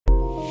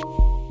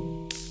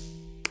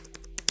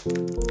Hey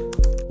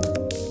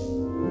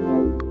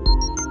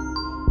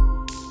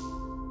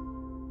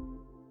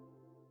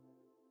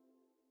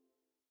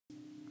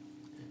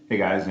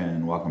guys,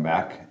 and welcome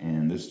back.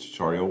 In this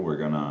tutorial we're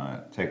going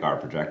to take our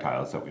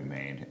projectiles that we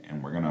made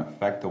and we're going to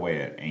affect the way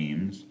it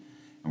aims,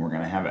 and we're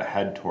going to have it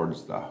head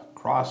towards the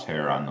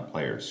crosshair on the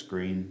player's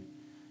screen,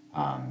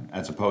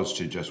 as opposed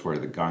to just where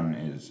the gun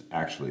is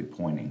actually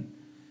pointing.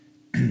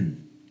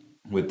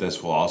 With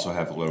this we'll also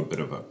have a little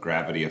bit of a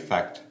gravity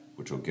effect,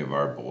 which will give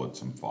our bullet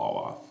some fall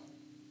off.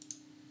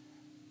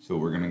 So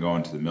we're going to go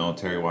into the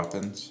military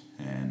weapons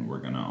and we're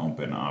going to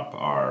open up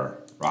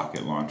our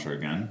rocket launcher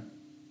again.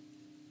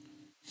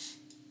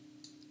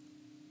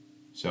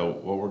 So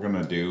what we're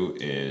going to do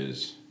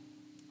is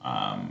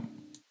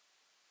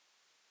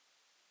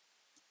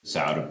this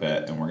out a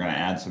bit, and we're going to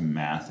add some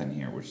math in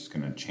here, which is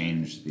going to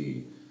change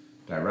the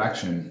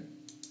direction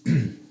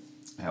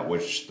at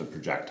which the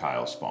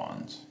projectile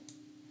spawns.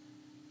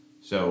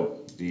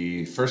 So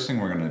the first thing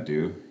we're going to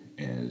do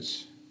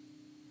is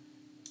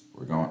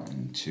we're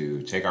going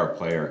to take our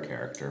player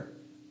character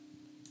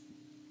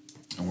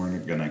and we're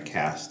going to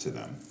cast to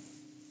them.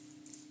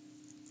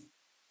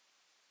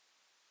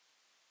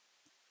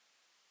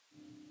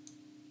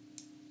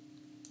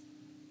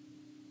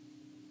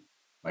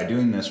 By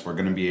doing this, we're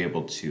going to be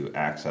able to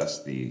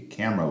access the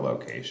camera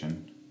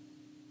location.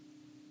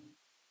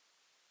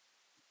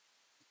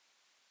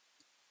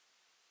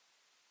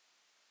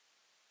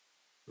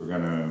 We're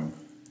going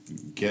to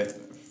get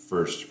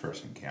first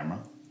person camera.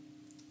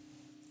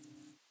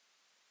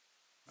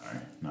 Sorry,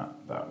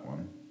 not that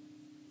one.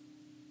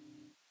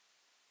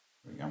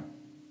 There we go.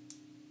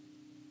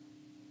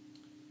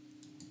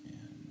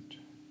 And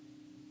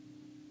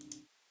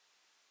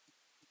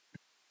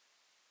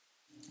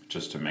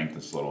just to make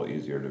this a little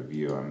easier to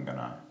view, I'm going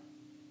to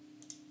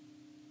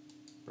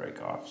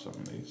break off some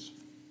of these.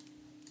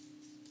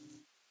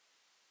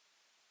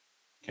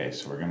 Okay,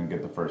 so we're going to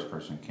get the first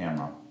person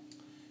camera.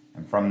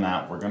 And from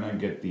that, we're going to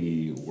get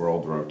the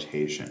world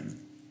rotation.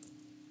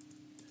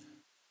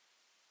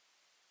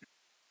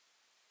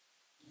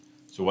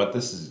 So what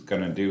this is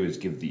going to do is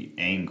give the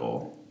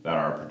angle that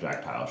our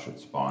projectile should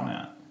spawn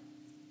at.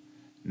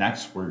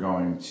 Next, we're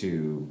going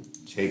to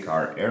take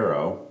our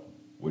arrow,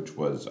 which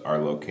was our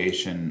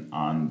location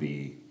on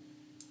the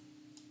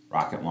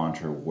rocket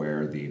launcher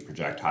where the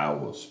projectile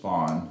will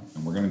spawn,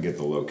 and we're going to get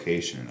the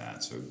location of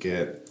that. So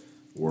get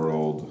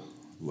world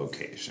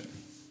location.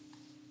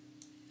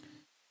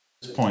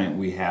 At this point,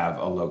 we have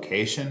a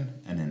location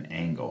and an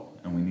angle,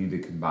 and we need to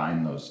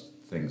combine those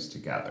things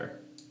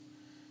together.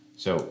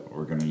 So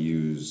we're going to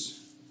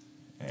use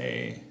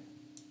a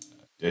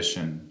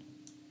addition.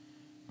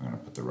 We're going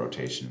to put the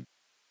rotation.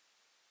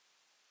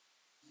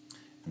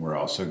 And we're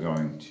also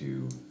going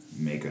to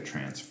make a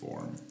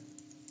transform,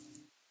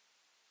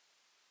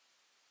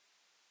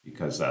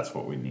 because that's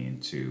what we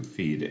need to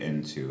feed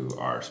into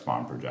our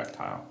spawn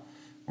projectile.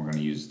 We're going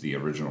to use the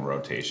original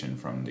rotation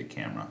from the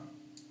camera.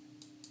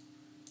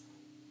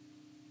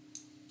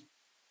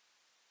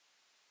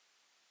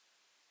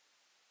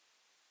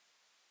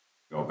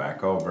 Go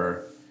back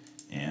over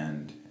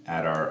and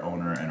add our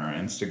owner and our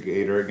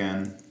instigator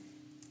again.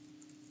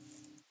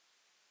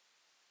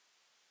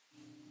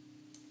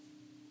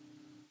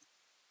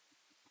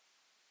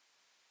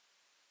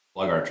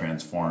 Plug our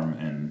transform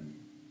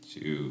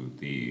into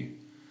the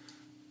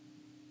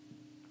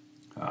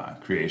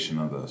creation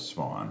of the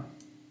spawn.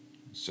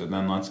 So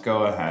then let's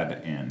go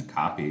ahead and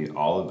copy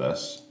all of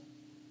this.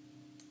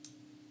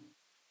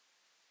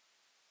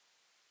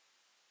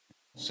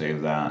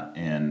 Save that,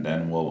 and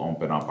then we'll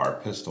open up our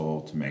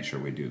pistol to make sure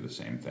we do the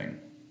same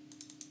thing.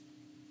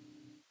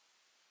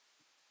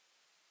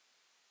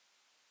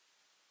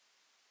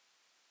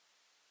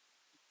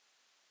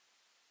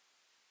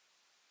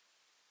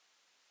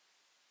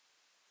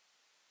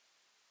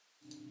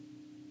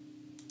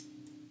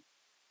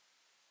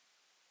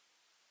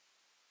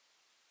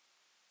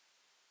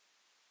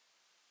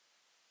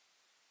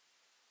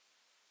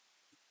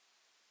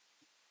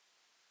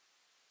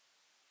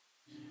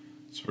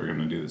 So we're going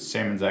to do the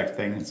same exact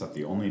thing, except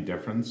the only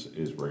difference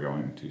is we're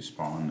going to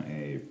spawn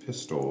a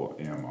pistol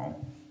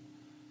ammo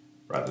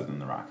rather than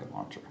the rocket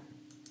launcher.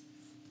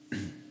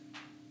 Let's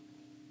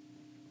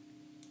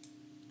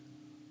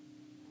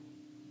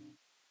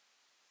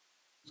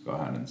go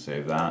ahead and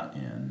save that,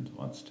 and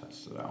let's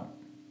test it out.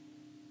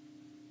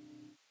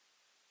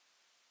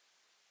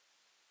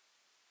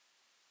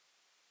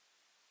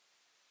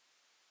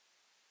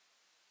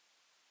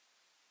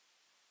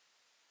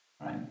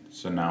 All right,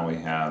 so now we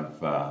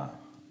have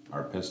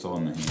our pistol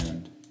in the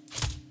hand,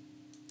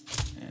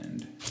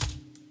 and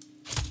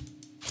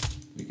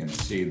we can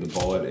see the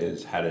bullet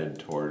is headed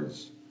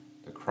towards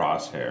the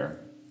crosshair.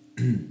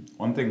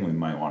 One thing we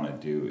might want to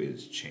do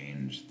is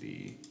change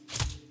the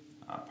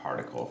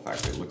particle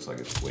effect. It looks like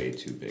it's way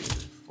too big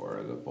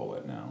for the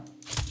bullet now.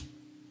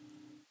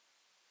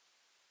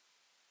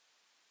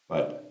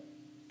 But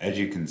as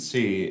you can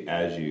see,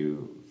 as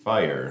you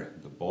fire,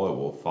 the bullet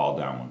will fall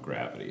down with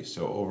gravity.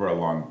 So over a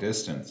long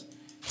distance,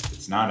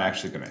 it's not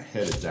actually going to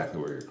hit exactly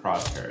where your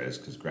crosshair is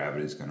because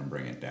gravity is going to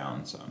bring it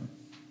down some.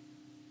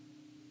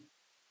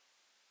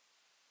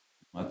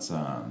 Let's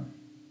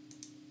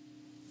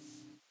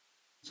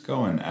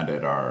go and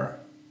edit our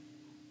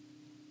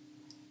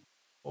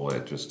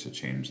bullet just to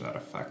change that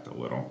effect a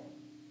little.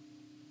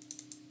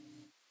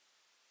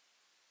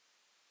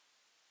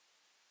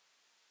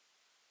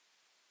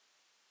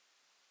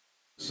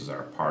 This is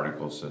our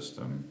particle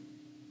system.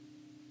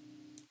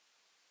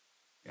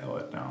 Scale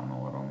it down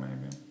a little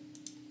maybe.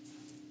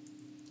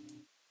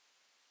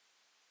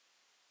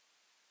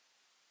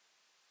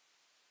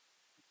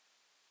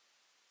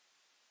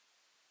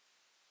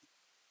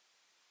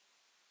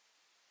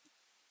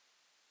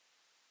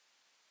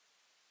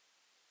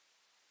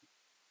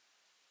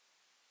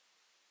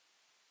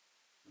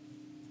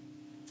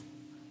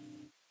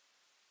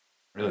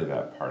 Really,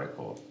 that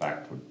particle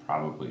effect would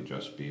probably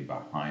just be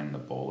behind the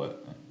bullet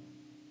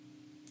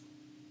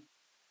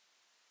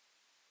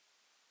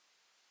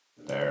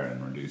there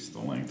and reduce the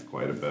length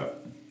quite a bit.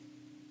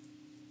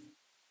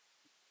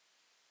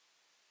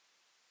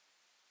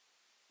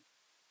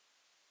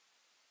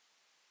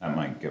 That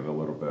might give a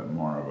little bit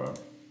more of a,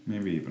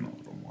 maybe even a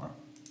little more.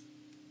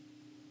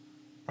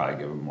 Probably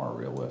give a more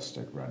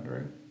realistic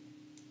rendering.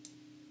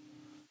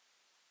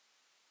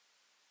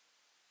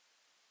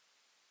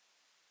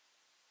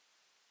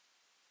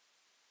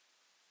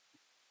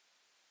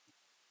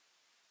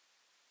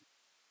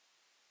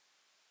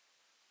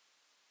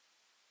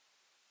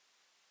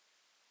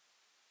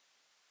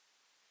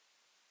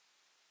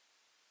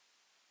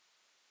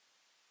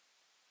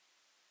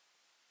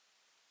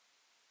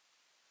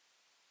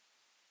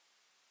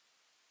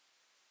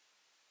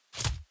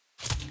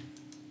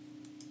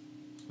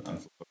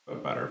 That's a little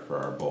bit better for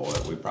our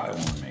bullet. We probably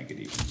want to make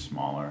it even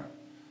smaller,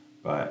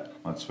 but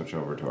let's switch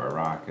over to our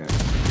rocket.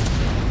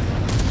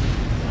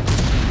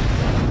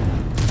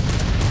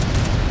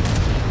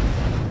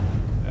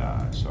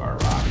 So our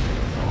rocket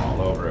will go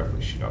all over. If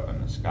we shoot up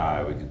in the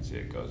sky, we can see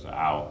it goes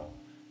out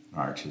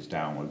and arches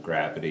down with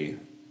gravity.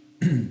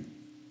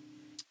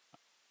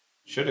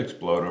 Should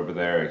explode over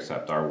there,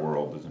 except our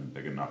world isn't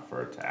big enough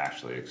for it to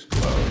actually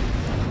explode.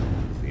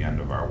 The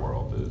end of our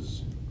world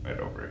is right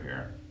over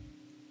here.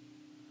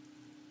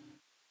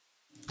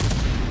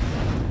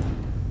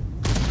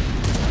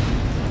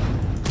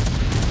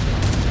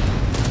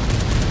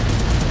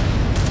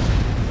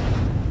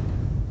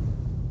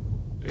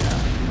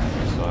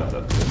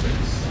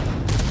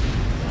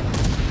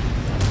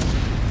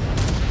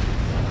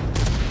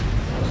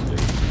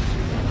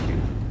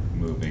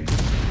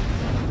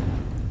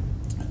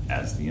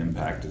 As the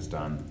impact is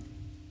done.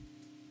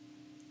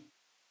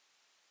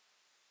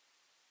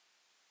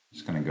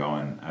 Just going to go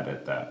and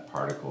edit that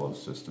particle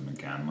system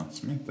again.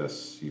 Let's make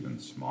this even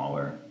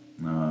smaller.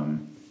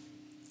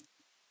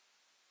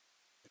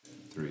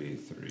 3,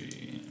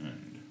 3,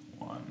 and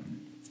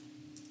 1.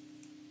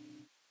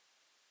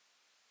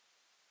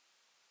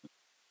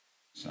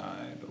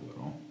 Side a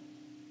little.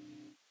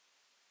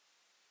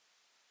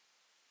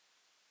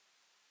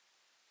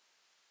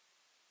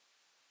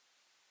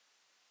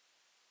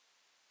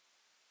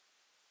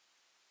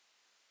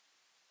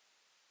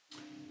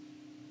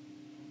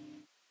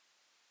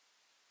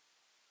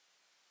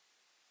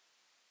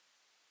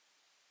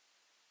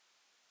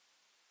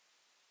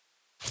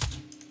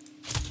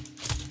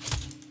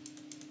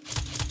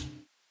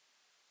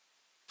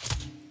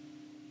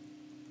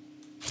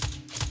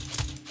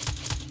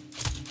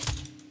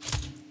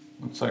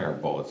 Looks like our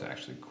bullet's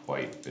actually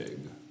quite big.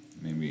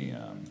 Maybe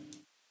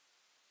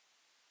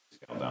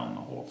scale down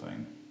the whole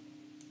thing.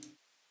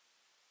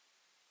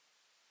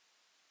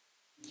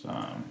 So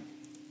 0.25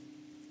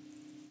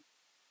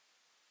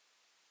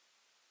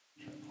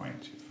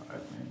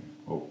 maybe.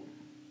 Oh.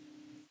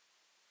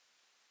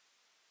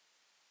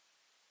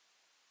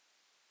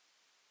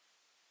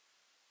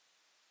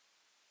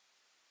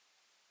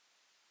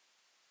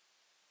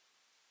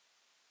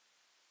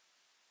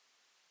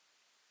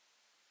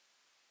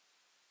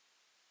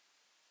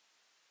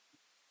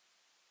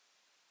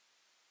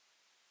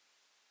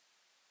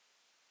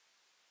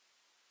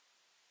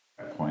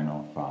 At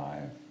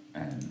 0.05,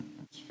 and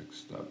let's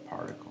fix the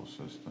particle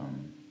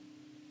system.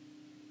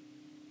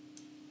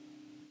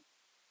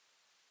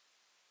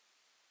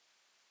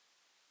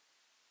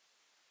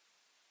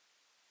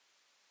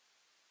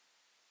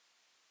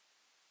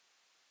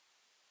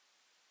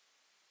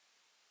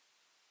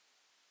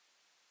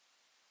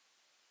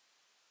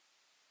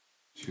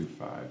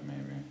 .25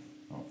 maybe.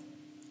 Oh.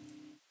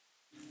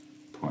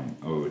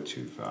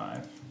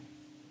 0.025.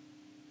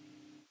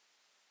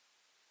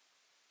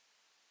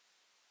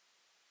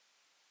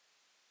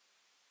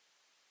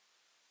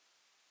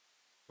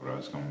 What I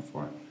was going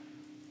for.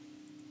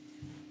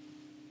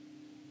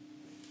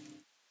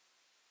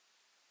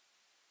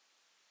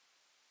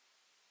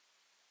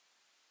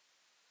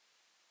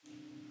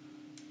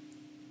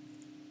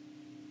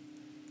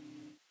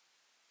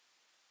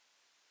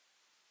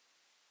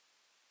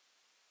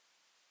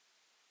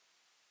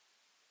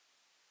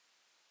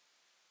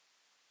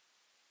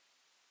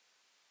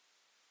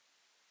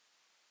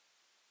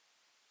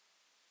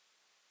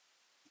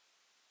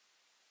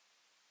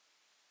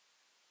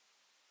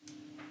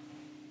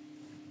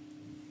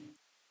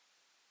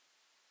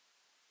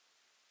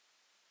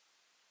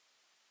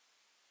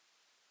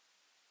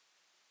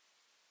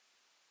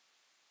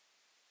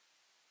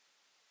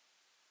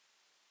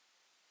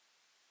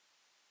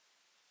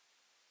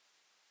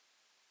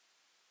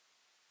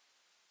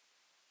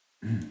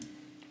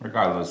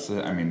 regardless,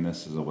 I mean,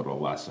 this is a little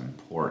less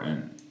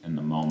important in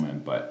the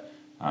moment, but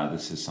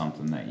this is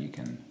something that you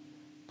can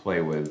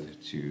play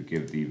with to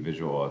give the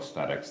visual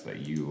aesthetics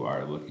that you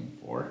are looking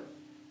for.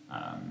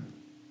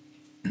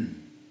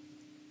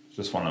 It's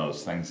just one of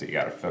those things that you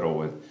got to fiddle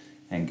with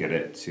and get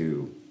it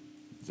to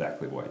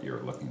exactly what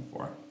you're looking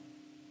for.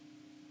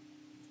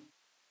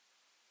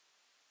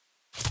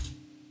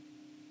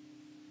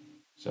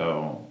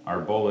 So our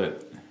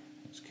bullet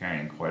is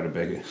carrying quite a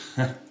big,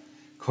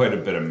 quite a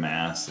bit of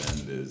mass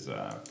and is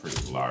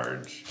pretty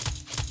large.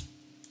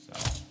 So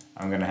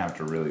I'm going to have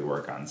to really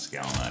work on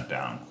scaling that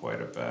down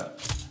quite a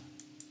bit,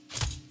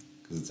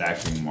 because it's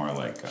actually more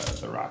like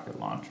the rocket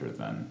launcher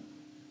than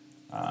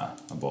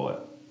a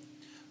bullet.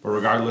 But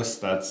regardless,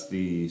 that's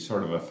the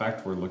sort of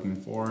effect we're looking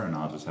for, and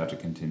I'll just have to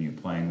continue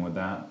playing with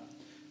that.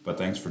 But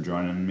thanks for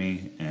joining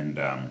me, and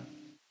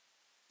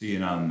see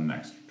you on the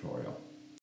next tutorial.